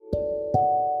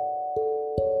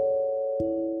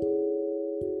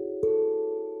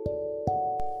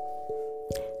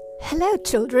Hello,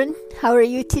 children. How are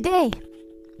you today?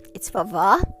 It's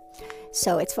Vava.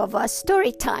 So it's Vava's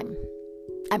story time.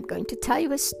 I'm going to tell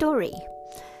you a story.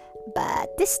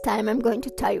 But this time I'm going to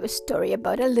tell you a story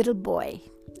about a little boy.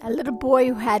 A little boy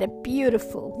who had a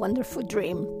beautiful, wonderful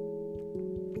dream.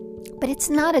 But it's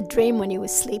not a dream when he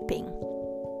was sleeping.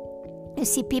 You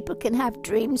see, people can have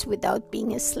dreams without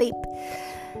being asleep.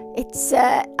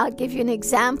 I'll give you an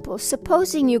example.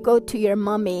 Supposing you go to your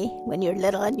mommy when you're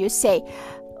little and you say,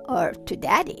 or to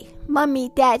daddy,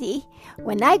 "Mommy, daddy,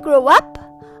 when I grow up,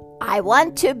 I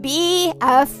want to be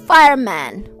a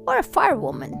fireman or a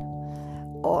firewoman."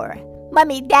 Or,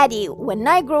 "Mommy, daddy, when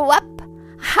I grow up,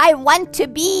 I want to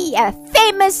be a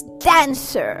famous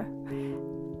dancer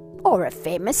or a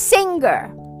famous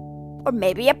singer or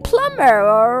maybe a plumber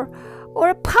or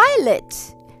a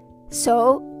pilot."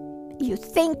 So you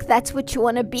think that's what you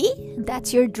want to be?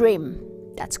 That's your dream.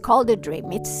 That's called a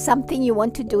dream. It's something you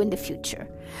want to do in the future.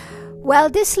 Well,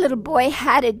 this little boy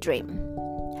had a dream.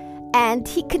 And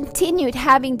he continued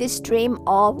having this dream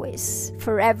always,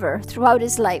 forever, throughout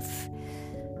his life.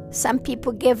 Some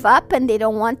people give up and they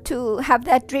don't want to have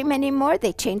that dream anymore.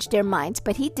 They change their minds.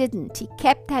 But he didn't. He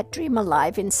kept that dream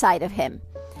alive inside of him.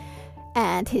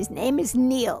 And his name is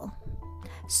Neil.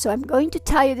 So I'm going to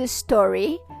tell you the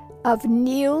story of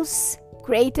Neil's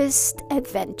greatest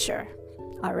adventure.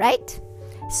 All right?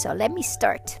 So let me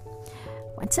start.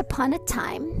 Once upon a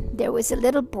time, there was a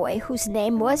little boy whose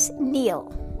name was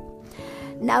Neil.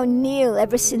 Now Neil,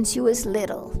 ever since he was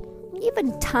little,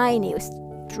 even tiny, he was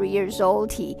 3 years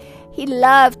old, he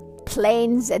loved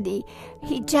planes and he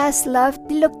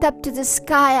looked up to the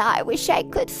sky. "I wish I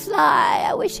could fly.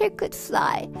 I wish I could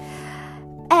fly."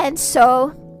 And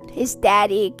so his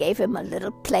daddy gave him a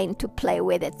little plane to play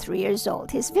with at 3 years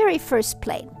old, his very first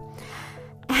plane.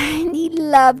 And he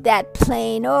loved that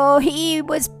plane. Oh, he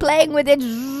was playing with it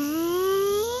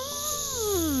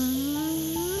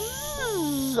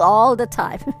all the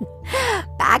time.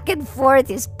 Back and forth,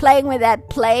 he's playing with that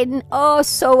plane. Oh,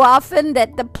 so often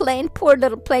that the poor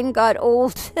little plane got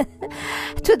old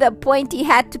to the point he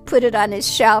had to put it on his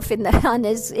shelf in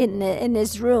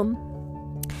his room.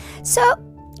 So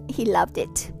he loved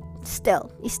it.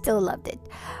 He still loved it.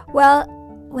 Well,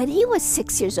 when he was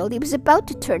 6 years old, he was about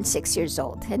to turn 6 years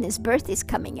old, and his birthday's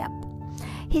coming up.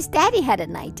 His daddy had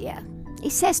an idea. He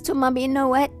says to Mommy, "You know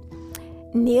what?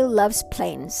 Neil loves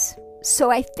planes.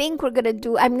 So I think I'm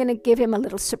going to give him a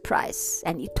little surprise."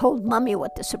 And he told Mommy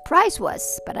what the surprise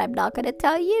was, but I'm not going to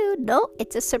tell you. No,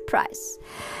 it's a surprise.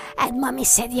 And Mommy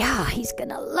said, "Yeah, he's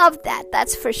going to love that.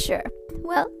 That's for sure."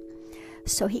 Well,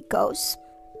 so he goes.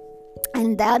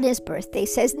 And on his birthday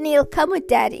says, "Neil, come with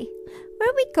Daddy." "Where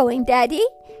are we going, Daddy?"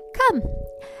 "Come."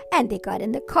 And they got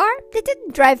in the car. They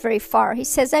didn't drive very far. He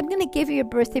says, "I'm going to give you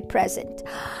a birthday present."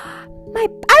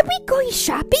 Are we going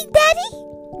shopping, Daddy?"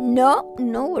 No,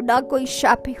 we're not going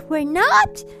shopping." "We're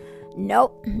not?"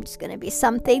 "No, it's going to be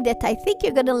something that I think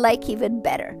you're going to like even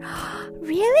better."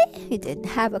 "Really?" He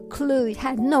didn't have a clue. He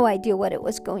had no idea what it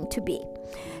was going to be.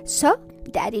 So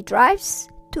Daddy drives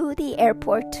to the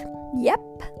airport. Yep,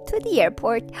 to the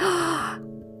airport.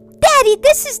 "Daddy,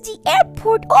 this is the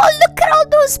airport. Oh, look at all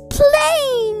those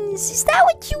planes. Is that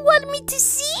what you want me to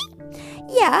see?"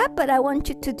 "Yeah, but I want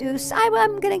you to do so.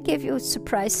 I'm going to give you a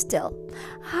surprise still."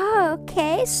 "Oh,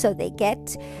 okay." So they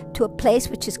get to a place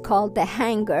which is called the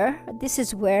hangar. This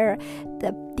is where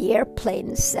the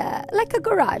airplanes, like a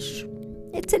garage.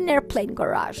 It's an airplane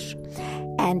garage.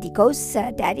 And he goes,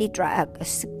 Daddy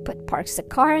parks the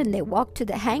car and they walk to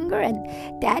the hangar, and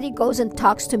Daddy goes and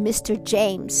talks to Mr.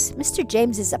 James. Mr.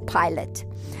 James is a pilot.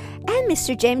 And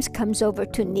Mr. James comes over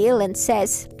to Neil and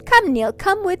says, "Come, Neil,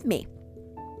 come with me."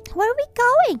 "Where are we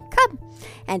going? Come."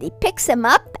 And he picks him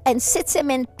up and sits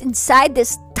him inside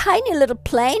this tiny little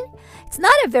plane. It's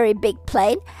not a very big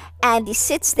plane. And he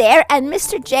sits there, and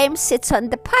Mr. James sits on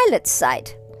the pilot's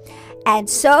side. And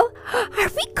so,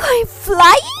 "Are we going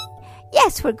flying?"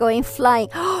 "Yes, we're going flying."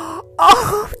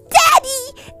 "Oh, Daddy,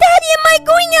 am I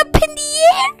going up in the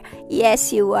air?"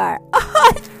 "Yes, you are."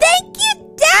 "Oh, thank you,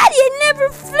 Daddy. I never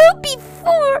flew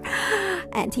before."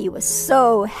 And he was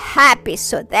so happy.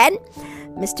 So then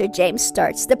Mr. James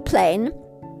starts the plane.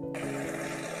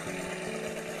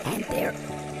 And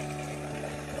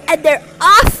they're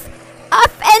off,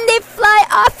 and they fly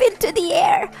off into the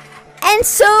air. And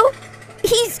so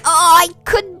I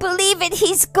couldn't believe it.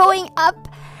 He's going up.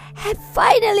 And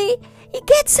finally, he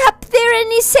gets up there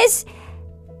and he says,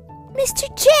 "Mr.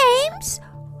 James,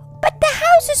 but the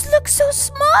houses look so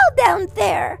small down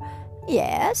there."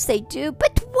 "Yes, they do.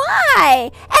 But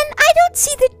why? And I don't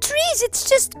see the trees. It's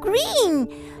just green."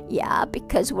 "Yeah,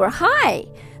 because we're high.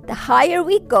 The higher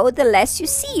we go, the less you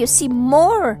see. You see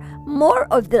more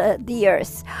of the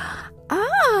earth.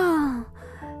 Ah,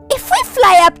 if we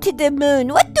fly up to the moon,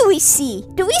 what do we see?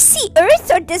 Do we see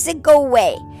earth or does it go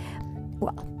away?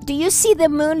 Well, do you see the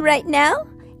moon right now?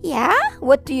 Yeah?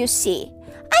 What do you see?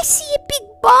 I see a big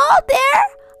ball there.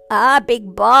 Ah,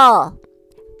 big ball.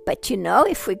 But you know,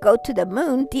 if we go to the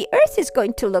moon, the earth is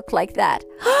going to look like that.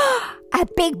 A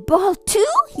big ball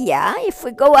too? Yeah, if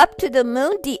we go up to the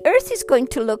moon, the earth is going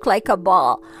to look like a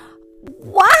ball.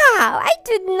 Wow, I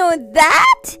didn't know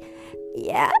that.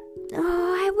 Yeah.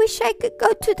 Oh, I wish I could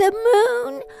go to the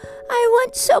moon. I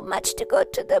want so much to go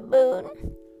to the moon.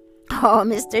 Oh,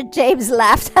 Mr. James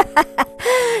laughed.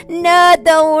 No,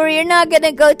 don't worry, you're not going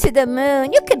to go to the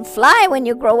moon. You can fly when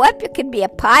you grow up. You can be a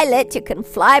pilot, you can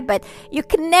fly, but you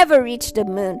can never reach the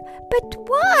moon. But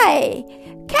why?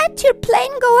 Can't your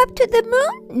plane go up to the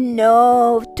moon?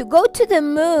 No, to go to the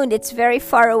moon, it's very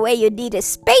far away. You need a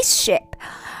spaceship.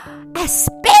 A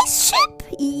spaceship?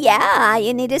 Yeah,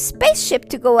 you need a spaceship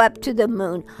to go up to the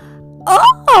moon.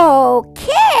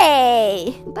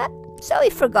 Okay. But so he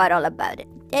forgot all about it.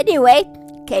 Anyway,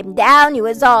 came down, he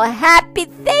was all happy.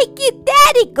 Thank you,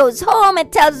 Daddy. Goes home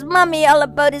and tells Mommy all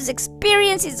about his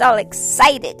experience. He's all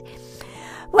excited.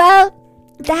 Well,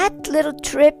 that little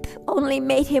trip only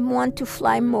made him want to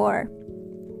fly more.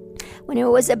 When he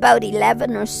was about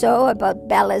 11 or so, about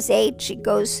Bella's age, she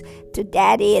goes to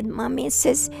Daddy and Mommy and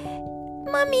says,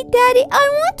 Mommy, Daddy, I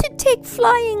want to take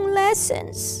flying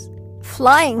lessons.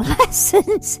 Flying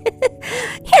lessons?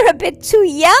 You're a bit too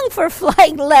young for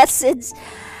flying lessons.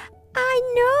 I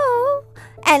know.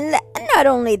 And not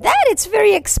only that, it's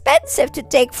very expensive to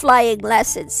take flying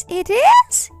lessons. It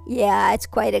is? Yeah, it's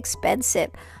quite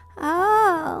expensive.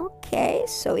 Oh, okay.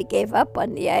 So he gave up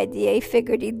on the idea. He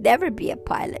figured he'd never be a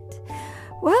pilot.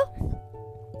 Well,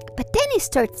 but then he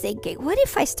started thinking, what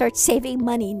if I start saving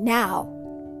money now?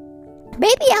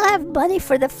 Maybe I'll have money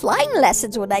for the flying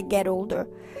lessons when I get older.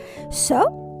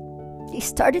 So he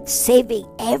started saving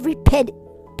every penny,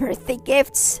 birthday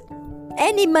gifts,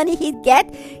 any money he'd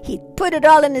get, he'd put it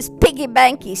all in his piggy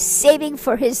bank. He's saving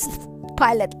for his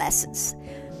pilot lessons.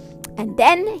 And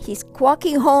then he's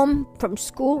walking home from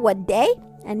school one day,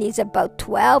 and he's about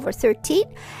 12 or 13,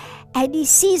 and he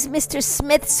sees Mr.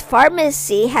 Smith's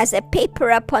pharmacy has a paper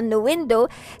up on the window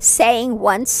saying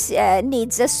once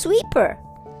needs a sweeper,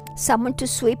 someone to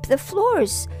sweep the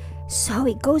floors. So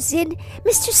he goes in,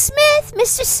 Mr. Smith,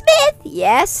 Mr. Smith.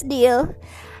 Yes, Neil.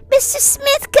 Mr.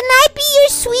 Smith, can I be your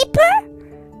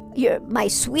sweeper? You're my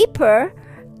sweeper?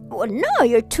 Well, no,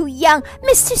 you're too young.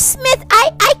 Mr. Smith,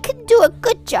 I can do a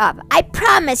good job. I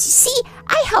promise. You see,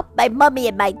 I help my mommy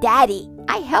and my daddy.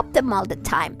 I help them all the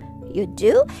time. You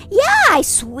do? Yeah, I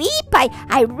sweep,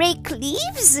 I rake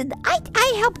leaves, and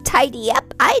I help tidy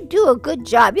up. I do a good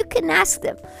job. You can ask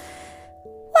them.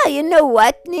 Well, you know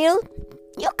what, Neil?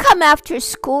 You come after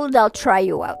school and I'll try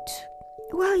you out.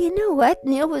 Well, you know what?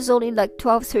 Neil was only like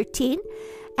 12, 13.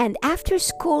 And after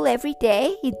school every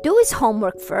day, he'd do his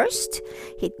homework first.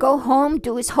 He'd go home,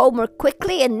 do his homework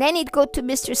quickly, and then he'd go to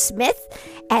Mr. Smith,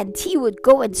 and he would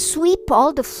go and sweep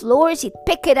all the floors. He'd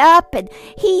pick it up, and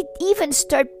he'd even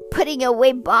start putting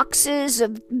away boxes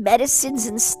of medicines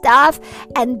and stuff.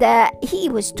 And he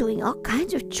was doing all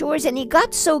kinds of chores, and he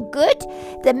got so good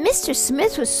that Mr.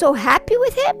 Smith was so happy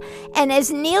with him. And as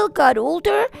Neil got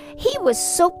older, he was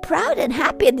so proud and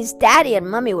happy, and his daddy and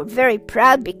mommy were very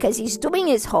proud because he's doing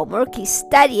his homework, he's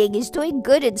studying, he's doing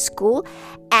good in school,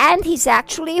 and he's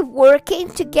actually working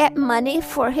to get money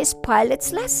for his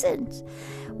pilot's lessons.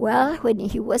 Well, when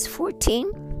he was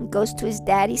 14, he goes to his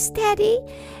daddy. Daddy,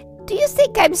 do you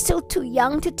think I'm still too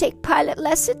young to take pilot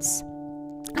lessons?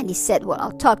 And he said, well,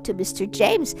 I'll talk to Mr.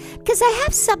 James because I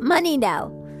have some money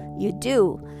now. You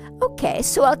do? Okay,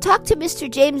 so I'll talk to Mr.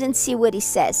 James and see what he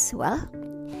says. Well,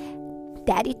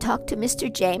 Daddy talked to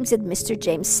Mr. James, and Mr.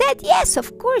 James said, yes,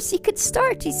 of course, he could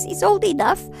start. He's old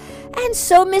enough. And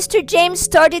so Mr. James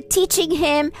started teaching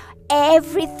him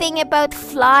everything about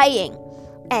flying.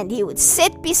 And he would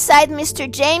sit beside Mr.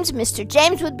 James. Mr.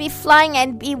 James would be flying,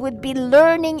 and he would be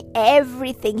learning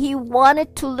everything. He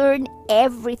wanted to learn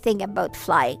everything about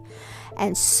flying.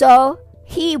 And so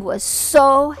he was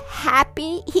so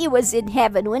happy. He was in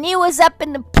heaven. When he was up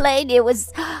in the plane, he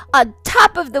was on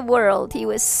top of the world. He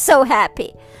was so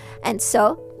happy. And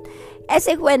so, as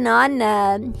it went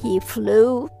on, he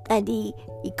flew, and he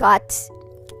got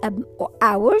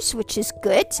hours, which is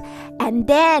good. And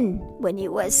then, when he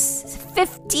was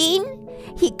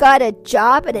 15, he got a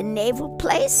job at a naval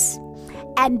place.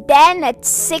 And then at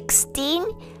 16,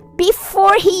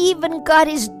 before he even got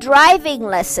his driving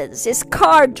lessons, his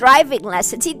car driving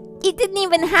lessons, he he didn't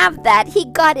even have that. He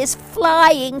got his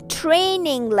flying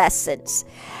training lessons.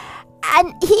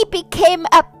 And he became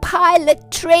a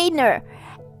pilot trainer.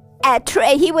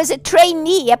 He was a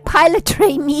trainee, a pilot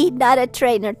trainee, not a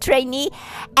trainer, trainee.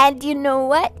 And you know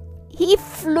what? He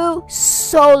flew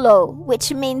solo,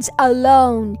 which means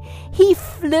alone. He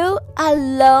flew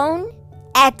alone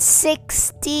at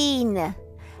 16.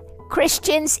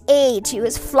 Christian's age. He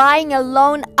was flying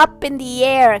alone up in the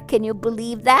air. Can you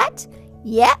believe that?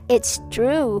 Yeah, it's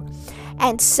true.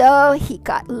 And so he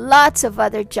got lots of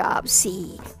other jobs.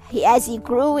 As he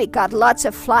grew, he got lots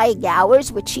of flying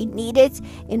hours, which he needed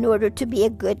in order to be a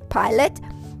good pilot.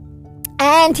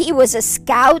 And he was a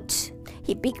scout.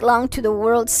 He belonged to the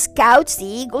World Scouts, the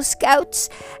Eagle Scouts.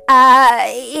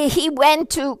 He went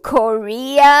to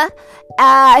Korea.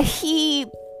 He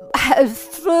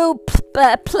flew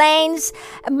planes,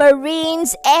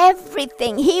 Marines,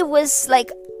 everything. He was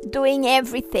like doing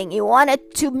everything. He wanted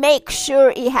to make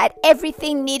sure he had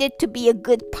everything needed to be a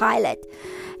good pilot.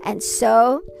 And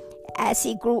so, as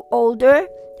he grew older,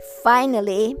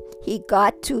 finally, he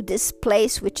got to this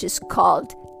place which is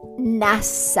called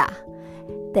NASA,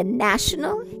 the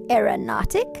National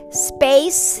Aeronautic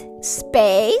Space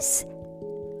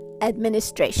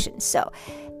Administration. So,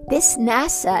 this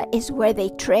NASA is where they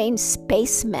train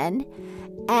spacemen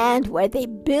and where they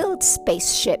build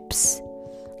spaceships.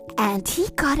 And he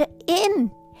got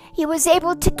in. He was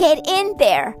able to get in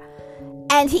there.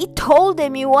 And he told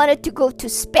them he wanted to go to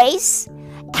space.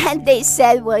 And they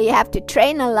said, well, you have to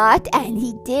train a lot. And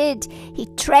he did. He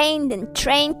trained and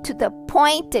trained to the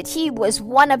point that he was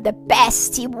one of the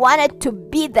best. He wanted to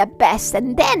be the best.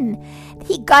 And then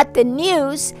he got the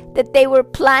news that they were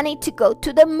planning to go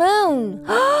to the moon.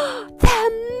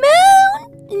 The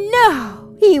moon?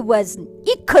 No,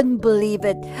 he couldn't believe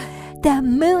it. The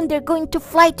moon, they're going to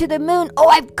fly to the moon. Oh,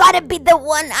 I've got to be the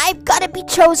one. I've got to be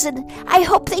chosen. I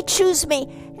hope they choose me.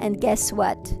 And guess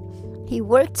what? He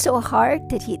worked so hard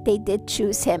that they did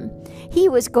choose him. He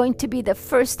was going to be the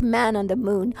first man on the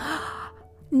moon.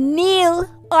 Neil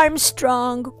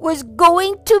Armstrong was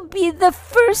going to be the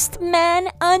first man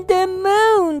on the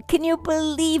moon. Can you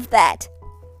believe that?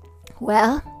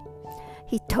 Well,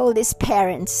 he told his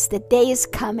parents, the day is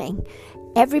coming.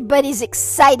 Everybody's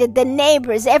excited, the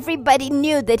neighbors, everybody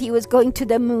knew that he was going to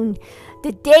the moon.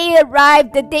 The day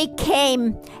arrived, the day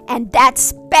came, and that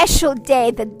special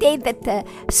day, the day that the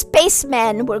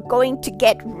spacemen were going to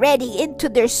get ready into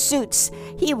their suits,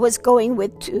 he was going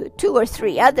with two or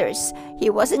three others. He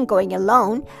wasn't going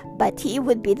alone, but he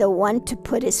would be the one to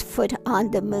put his foot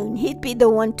on the moon. He'd be the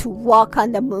one to walk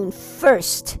on the moon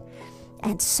first.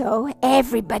 And so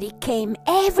everybody came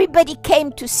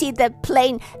to see the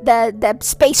plane, the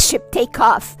spaceship take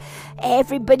off.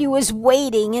 Everybody was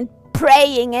waiting and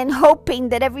praying and hoping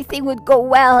that everything would go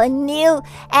well. And Neil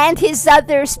and his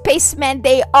other spacemen,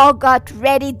 they all got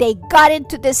ready. They got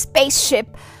into the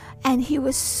spaceship. And he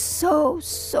was so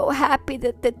happy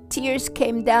that the tears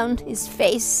came down his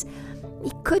face.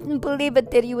 He couldn't believe it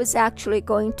that he was actually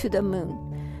going to the moon.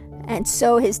 And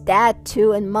so his dad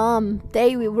too and mom,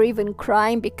 they were even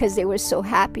crying because they were so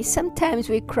happy. Sometimes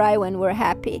we cry when we're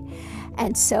happy.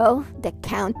 And so the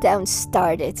countdown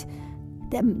started.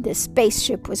 The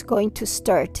spaceship was going to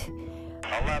start.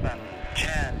 11,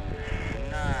 10,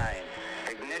 9,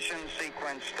 ignition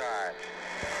sequence start.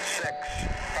 6,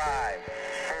 5,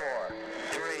 4,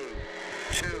 3,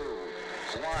 2,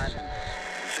 1, 0.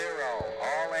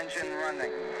 All engine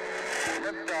running.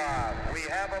 Liftoff. We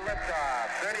have a liftoff.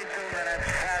 32 minutes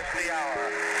past the hour.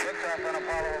 Liftoff on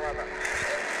Apollo 11.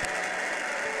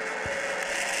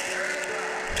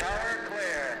 Tower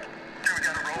clear. We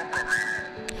got a roll program.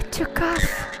 It took off.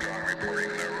 Armstrong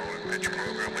reporting the roll and pitch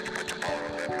program, which puts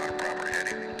Apollo 11 on proper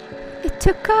heading. It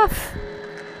took off.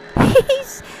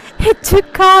 It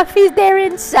took off. They're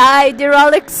inside. They're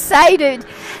all excited.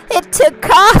 It took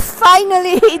off.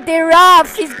 Finally, they're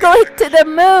off. He's going to the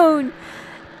moon.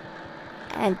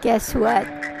 And guess what?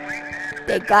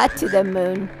 They got to the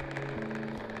moon.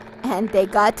 And they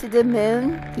got to the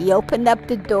moon. He opened up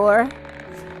the door.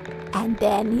 And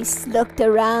then he looked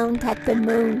around at the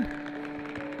moon.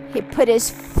 He put his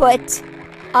foot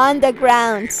on the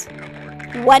ground.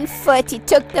 One foot. He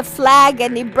took the flag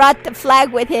and he brought the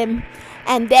flag with him.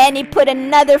 And then he put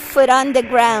another foot on the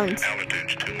ground.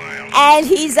 Altitude's 2 miles. And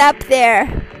he's up there.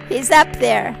 He's up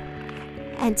there.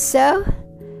 And so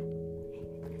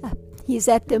he's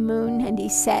at the moon and he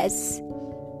says,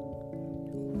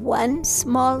 one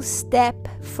small step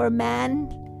for man,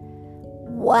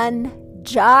 one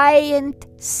giant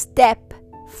step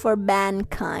for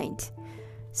mankind.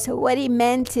 So what he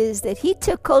meant is that he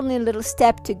took only a little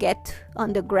step to get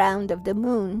on the ground of the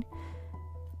moon,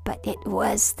 But it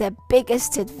was the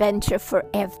biggest adventure for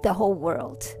the whole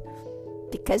world,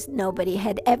 because nobody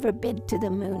had ever been to the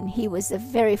moon. He was the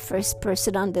very first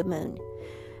person on the moon.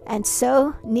 And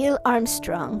so Neil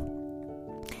Armstrong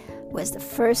was the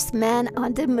first man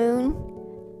on the moon,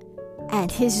 and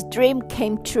his dream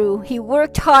came true. He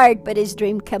worked hard, but his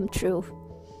dream came true.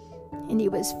 And he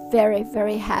was very,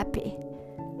 very happy.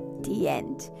 The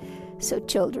end. So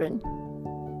children,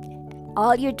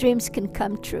 all your dreams can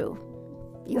come true.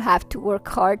 You have to work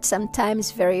hard,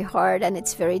 sometimes very hard, and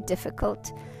it's very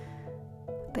difficult.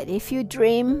 But if you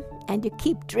dream and you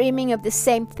keep dreaming of the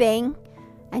same thing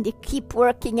and you keep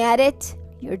working at it,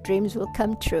 your dreams will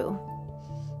come true.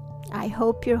 I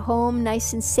hope you're home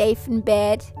nice and safe in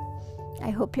bed. I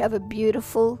hope you have a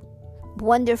beautiful,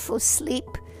 wonderful sleep,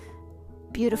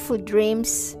 beautiful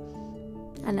dreams.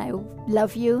 And I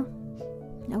love you.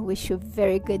 I wish you a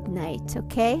very good night,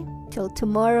 okay? Till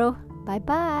tomorrow.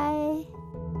 Bye-bye.